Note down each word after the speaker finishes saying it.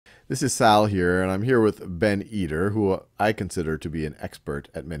This is Sal here, and I'm here with Ben Eater, who I consider to be an expert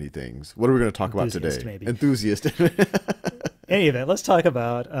at many things. What are we going to talk about Enthusiast, today? maybe. Enthusiast. Any event, let's talk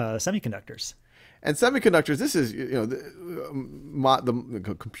about semiconductors. And semiconductors, this is, the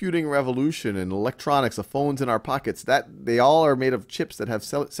computing revolution and electronics, the phones in our pockets, that they all are made of chips that have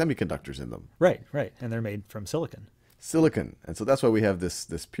semiconductors in them. Right, right. And they're made from silicon. Silicon. And so that's why we have this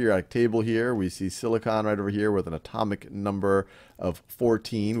periodic table here. We see silicon right over here with an atomic number of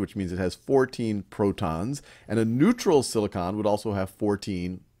 14, which means it has 14 protons. And a neutral silicon would also have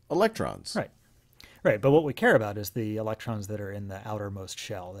 14 electrons. Right, right. But what we care about is the electrons that are in the outermost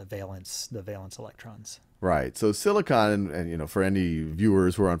shell, the valence electrons. Right. So silicon, and for any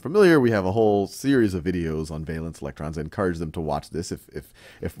viewers who are unfamiliar, we have a whole series of videos on valence electrons. I encourage them to watch this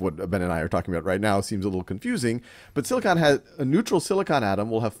if what Ben and I are talking about right now seems a little confusing. But silicon has a neutral silicon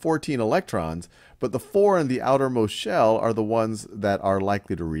atom will have 14 electrons, but the 4 in the outermost shell are the ones that are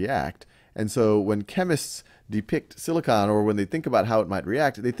likely to react. And so when chemists depict silicon, or when they think about how it might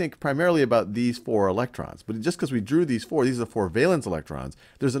react, they think primarily about these 4 electrons. But just because we drew these 4, these are 4 valence electrons,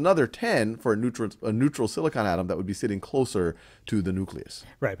 there's another 10 for a neutral silicon atom that would be sitting closer to the nucleus.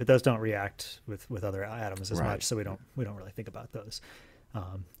 Right, but those don't react with other atoms as Right. much, so we don't really think about those.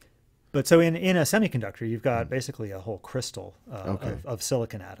 But so in a semiconductor, you've got basically a whole crystal Okay. of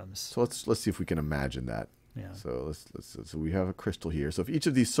silicon atoms. So let's see if we can imagine that. Yeah. So so we have a crystal here. So if each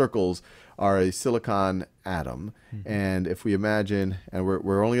of these circles are a silicon atom, and if we imagine, and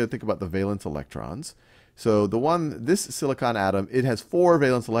we're only going to think about the valence electrons. So this silicon atom, it has 4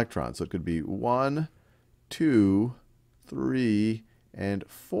 valence electrons. So it could be 1, 2, 3, and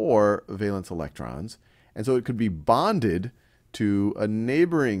 4 valence electrons. And so it could be bonded to a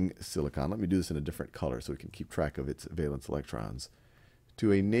neighboring silicon. Let me do this in a different color so we can keep track of its valence electrons.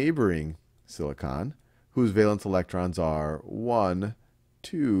 To a neighboring silicon, whose valence electrons are 1,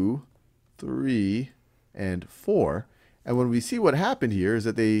 2, 3, and 4. And when we see what happened here is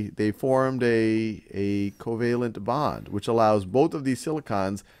that they formed a covalent bond, which allows both of these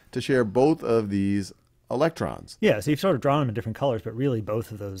silicons to share both of these electrons. Yeah, so you've sort of drawn them in different colors, but really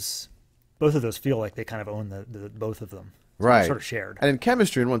both of those feel like they kind of own the both of them. So they're Right. sort of shared. And in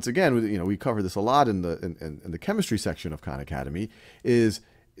chemistry, and once again, we cover this a lot in the chemistry section of Khan Academy, is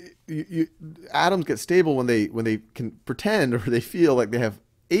atoms get stable when they can pretend or they feel like they have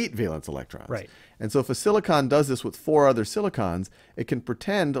 8 valence electrons. Right. And so if a silicon does this with 4 other silicons, it can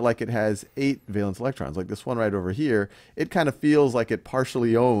pretend like it has 8 valence electrons. Like this one right over here, it kind of feels like it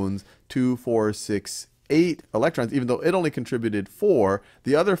partially owns 2, 4, 6, 8 electrons, even though it only contributed 4.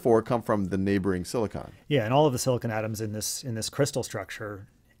 The other 4 come from the neighboring silicon. Yeah, and all of the silicon atoms in this crystal structure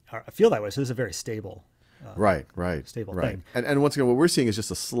feel that way. So this is a very stable. Right. Stable right. thing. And once again, what we're seeing is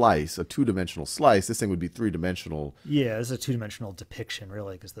just a slice, a 2-dimensional slice. This thing would be 3-dimensional. Yeah, this is a 2-dimensional depiction,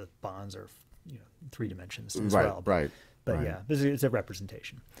 really, because the bonds are 3 dimensions as Right, well. right. But right. yeah, it's a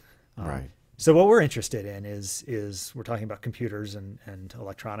representation. Right. So what we're interested in is we're talking about computers and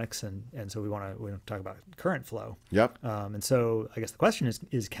electronics, and so we want to talk about current flow. Yep. And so I guess the question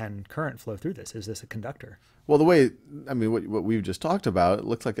is can current flow through this? Is this a conductor? Well, what we've just talked about, it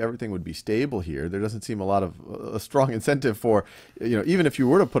looks like everything would be stable here. There doesn't seem a strong incentive for, even if you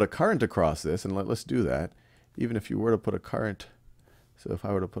were to put a current across this, and let's do that. Even if you were to put a current, so if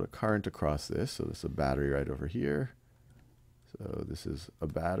I were to put a current across this, so this is a battery right over here. So this is a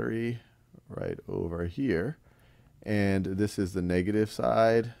battery right over here. And this is the negative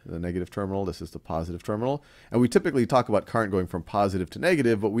side, the negative terminal. This is the positive terminal. And we typically talk about current going from positive to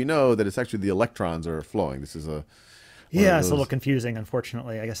negative, but we know that it's actually the electrons are flowing. This is Yeah, it's a little confusing,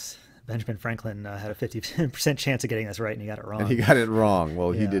 unfortunately. I guess Benjamin Franklin had a 50% chance of getting this right, and he got it wrong. And he got it wrong.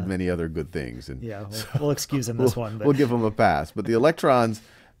 Well, he Yeah. did many other good things. And Yeah, so we'll excuse him this one. But we'll give him a pass. But the electrons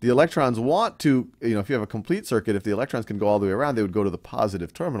want to, if you have a complete circuit, if the electrons can go all the way around, they would go to the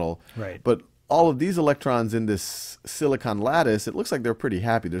positive terminal. Right. But all of these electrons in this silicon lattice, it looks like they're pretty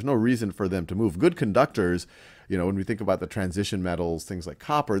happy. There's no reason for them to move. Good conductors, when we think about the transition metals, things like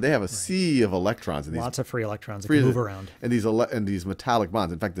copper, they have a sea of electrons. And lots of free electrons that can move around. And these metallic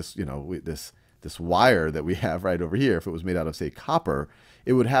bonds. In fact, this wire that we have right over here, if it was made out of, say, copper,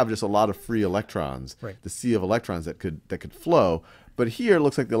 it would have just a lot of free electrons, Right. the sea of electrons that could flow. But here, it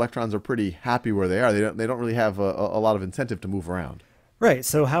looks like the electrons are pretty happy where they are. They don't really have a lot of incentive to move around. Right.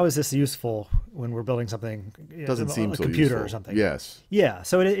 So how is this useful when we're building something? Doesn't seem a so computer useful. or something. Yes. Yeah.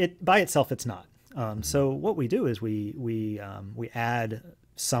 So it by itself, it's not. So what we do is we add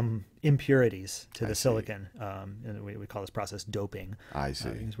some impurities to the silicon, and we call this process doping. I see.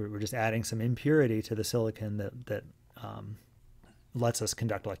 Because we're just adding some impurity to the silicon that lets us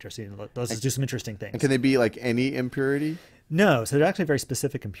conduct electricity and lets us do some interesting things. And can they be like any impurity? No, so they're actually very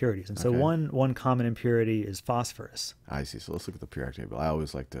specific impurities. And so Okay. one common impurity is phosphorus. I see. So let's look at the periodic table. I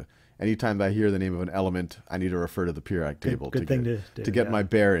always like to, anytime I hear the name of an element, I need to refer to the periodic table good thing to to get yeah. my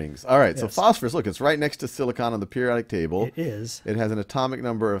bearings. All right. So Yes. phosphorus, look, it's right next to silicon on the periodic table. It is. It has an atomic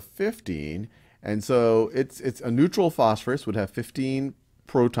number of 15. And so it's a neutral phosphorus would have 15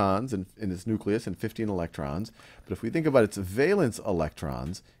 protons in its nucleus and 15 electrons. But if we think about its valence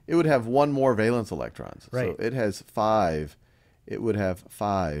electrons, it would have one more valence electrons. Right. So it has 5. It would have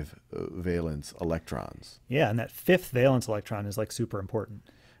 5 valence electrons. Yeah, and that fifth valence electron is like super important.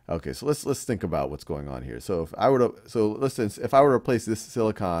 Okay, so let's think about what's going on here. So if I were to replace this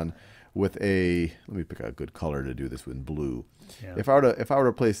silicon with a, let me pick a good color to do this in blue. Yeah. If I were to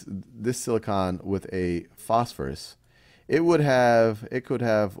replace this silicon with a phosphorus, it could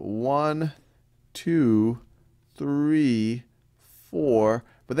have 1, 2, 3, 4,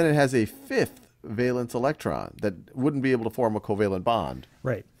 but then it has a 5th valence electron that wouldn't be able to form a covalent bond.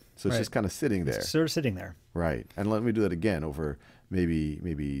 Right. So it's just kind of sitting there. It's sort of sitting there. Right. And let me do that again over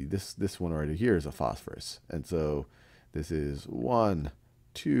maybe this one right here is a phosphorus. And so this is 1,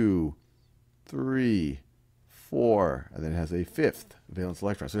 2, 3, 4, and then it has a 5th valence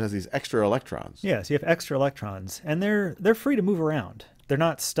electron. So it has these extra electrons. Yeah, so you have extra electrons, and they're free to move around. They're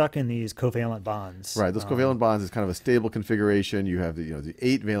not stuck in these covalent bonds. Right. Those covalent bonds is kind of a stable configuration. You have the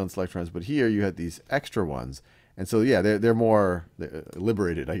 8 valence electrons, but here you have these extra ones. And so yeah, they're more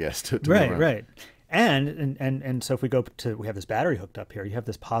liberated, I guess. To move around. Right. And so if we have this battery hooked up here, you have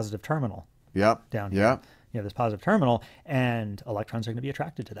this positive terminal. Yep. Down here. Yep. You have this positive terminal, and electrons are going to be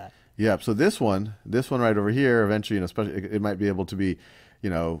attracted to that. Yeah. So this one right over here, eventually, especially it might be able to be,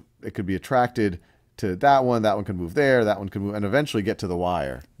 it could be attracted to that one. That one can move there. That one can move, and eventually get to the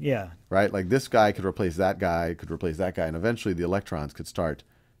wire. Yeah. Right. Like this guy could replace that guy, could replace that guy, and eventually the electrons could start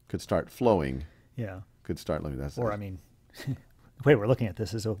flowing. Yeah. Could start. Let me. That's. Or I mean, the way we're looking at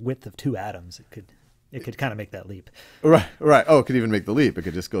this is a width of 2 atoms. It could kind of make that leap. Right. Right. Oh, it could even make the leap. It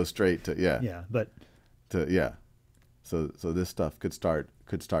could just go straight to yeah. Yeah. But. So this stuff could start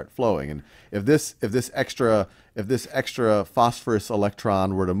flowing, and if this extra phosphorus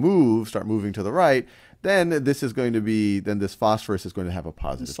electron were to start moving to the right, then this phosphorus is going to have a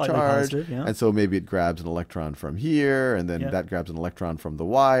positive Slightly charge, positive, yeah. and so maybe it grabs an electron from here, and then that grabs an electron from the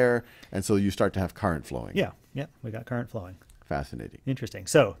wire, and so you start to have current flowing. Yeah. We got current flowing. Fascinating. Interesting.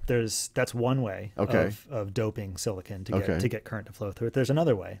 So that's one way of doping silicon to get current to flow through it. There's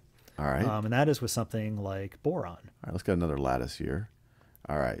another way. All right. And that is with something like boron. All right, let's get another lattice here.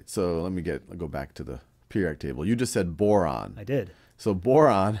 All right, so let me go back to the periodic table. You just said boron. I did. So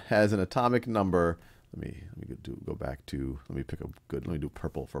boron has an atomic number. Let me go back to. Let me do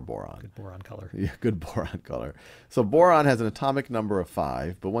purple for boron. Good boron color. Yeah, good boron color. So boron has an atomic number of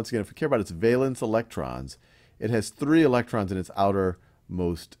 5, but once again, if we care about its valence electrons, it has 3 electrons in its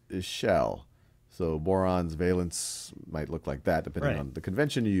outermost shell. So boron's valence might look like that, depending on the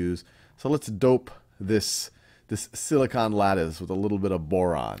convention you use. So let's dope this silicon lattice with a little bit of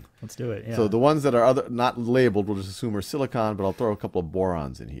boron. Let's do it. Yeah. So the ones that are not labeled, we'll just assume are silicon, but I'll throw a couple of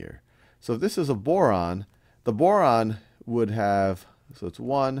borons in here. So if this is a boron, the boron would have, so it's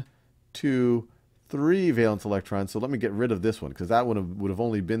 1, 2, 3 valence electrons. So let me get rid of this one, because that one would have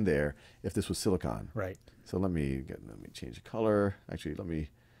only been there if this was silicon. Right. So let me change the color. Actually, let me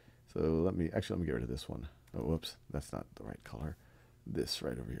get rid of this one. Oh, whoops, that's not the right color. This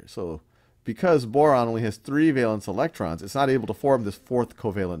right over here. So because boron only has 3 valence electrons, it's not able to form this 4th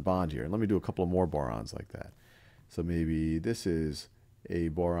covalent bond here. And let me do a couple of more borons like that. So maybe this is a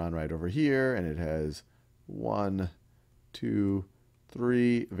boron right over here, and it has 1, 2,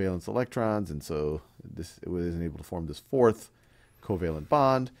 3 valence electrons, and so it isn't able to form this 4th covalent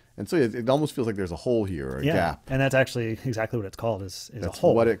bond. And so it almost feels like there's a hole here, or a gap. And that's actually exactly what it's called, is a hole. That's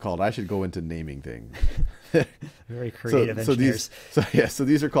what it's called. I should go into naming things. Very creative engineers. So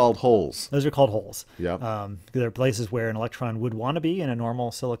these are called holes. Those are called holes. Yep. There are places where an electron would want to be in a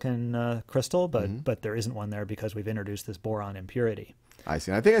normal silicon crystal, but there isn't one there because we've introduced this boron impurity. I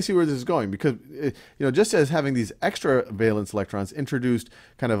see. And I think I see where this is going, because just as having these extra valence electrons introduced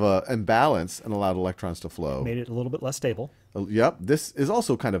kind of a imbalance and allowed electrons to flow. Made it a little bit less stable. Yep. This is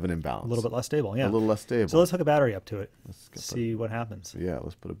also kind of an imbalance. A little bit less stable, yeah. A little less stable. So let's hook a battery up to it. See what happens. Yeah,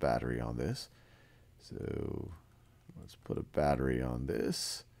 let's put a battery on this. So let's put a battery on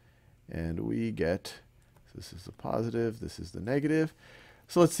this, and we get, this is the positive, this is the negative.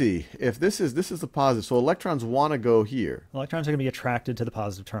 So let's see, if this is the positive, so electrons want to go here. Electrons are going to be attracted to the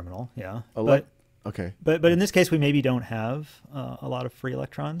positive terminal, yeah. Okay. But in this case, we maybe don't have a lot of free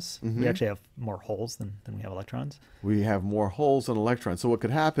electrons. We actually have more holes than we have electrons. We have more holes than electrons. So what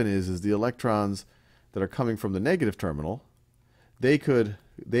could happen is the electrons that are coming from the negative terminal they could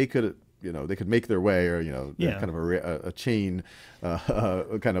they could make their way, or Yeah. kind of a chain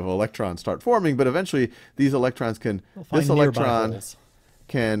kind of electrons start forming, but eventually these electrons can They'll find this nearby electron holes.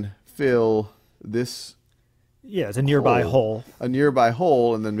 can fill this Yeah, it's a nearby hole. a nearby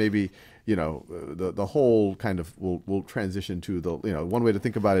hole, and then maybe the hole kind of will transition to the one way to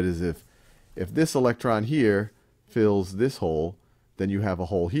think about it is if this electron here fills this hole, then you have a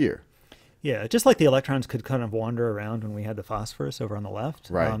hole here. Yeah, just like the electrons could kind of wander around when we had the phosphorus over on the left.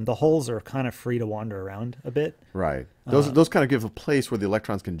 Right. The holes are kind of free to wander around a bit. Right. Those kind of give a place where the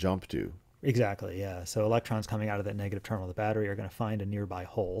electrons can jump to. Exactly, yeah. So electrons coming out of that negative terminal of the battery are going to find a nearby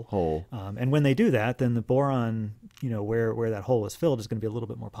hole. Hole. And when they do that, then the boron, where that hole is filled, is going to be a little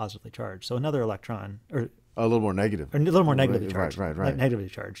bit more positively charged. So another electron, or A little more negative. a little more negatively charged. Right. Negatively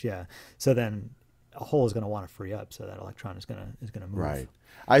charged, yeah. So then a hole is going to want to free up, so that electron is going to move. Right.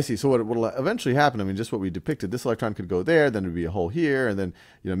 I see. So what will eventually happen, I mean, just what we depicted, this electron could go there, then there'd be a hole here, and then,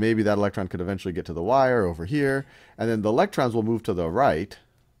 maybe that electron could eventually get to the wire over here, and then the electrons will move to the right.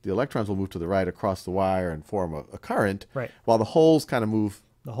 The electrons will move to the right across the wire and form a current, Right. while the holes kind of move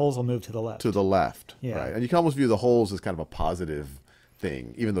The holes will move to the left. to the left. Yeah. Right. And you can almost view the holes as kind of a positive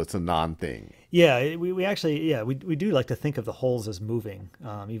thing, even though it's a non-thing. Yeah, we actually, we do like to think of the holes as moving,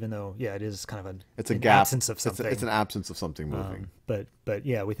 even though, it is kind of It's a an gap. absence of something. It's an absence of something moving. But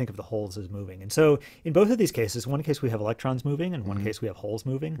yeah, we think of the holes as moving. And so in both of these cases, one case we have electrons moving, and one case we have holes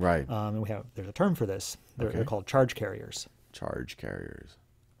moving. Right. And there's a term for this. They're Okay. called charge carriers. Charge carriers.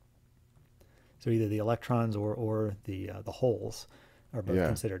 So either the electrons or the holes are both Yeah.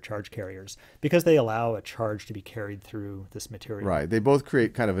 considered charge carriers because they allow a charge to be carried through this material. Right. They both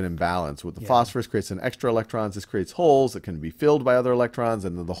create kind of an imbalance. With the phosphorus creates an extra electrons. This creates holes that can be filled by other electrons,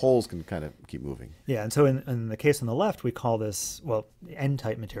 and then the holes can kind of keep moving. Yeah, and so in the case on the left, we call this,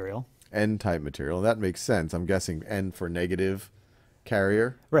 N-type material. N-type material. And that makes sense. I'm guessing N for negative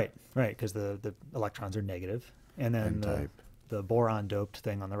carrier. Right, because the electrons are negative. And then N-type. the boron doped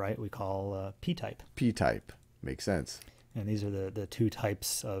thing on the right we call P-type. P-type. Makes sense. And these are the two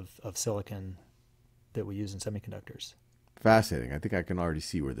types of silicon that we use in semiconductors. Fascinating. I think I can already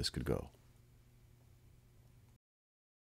see where this could go.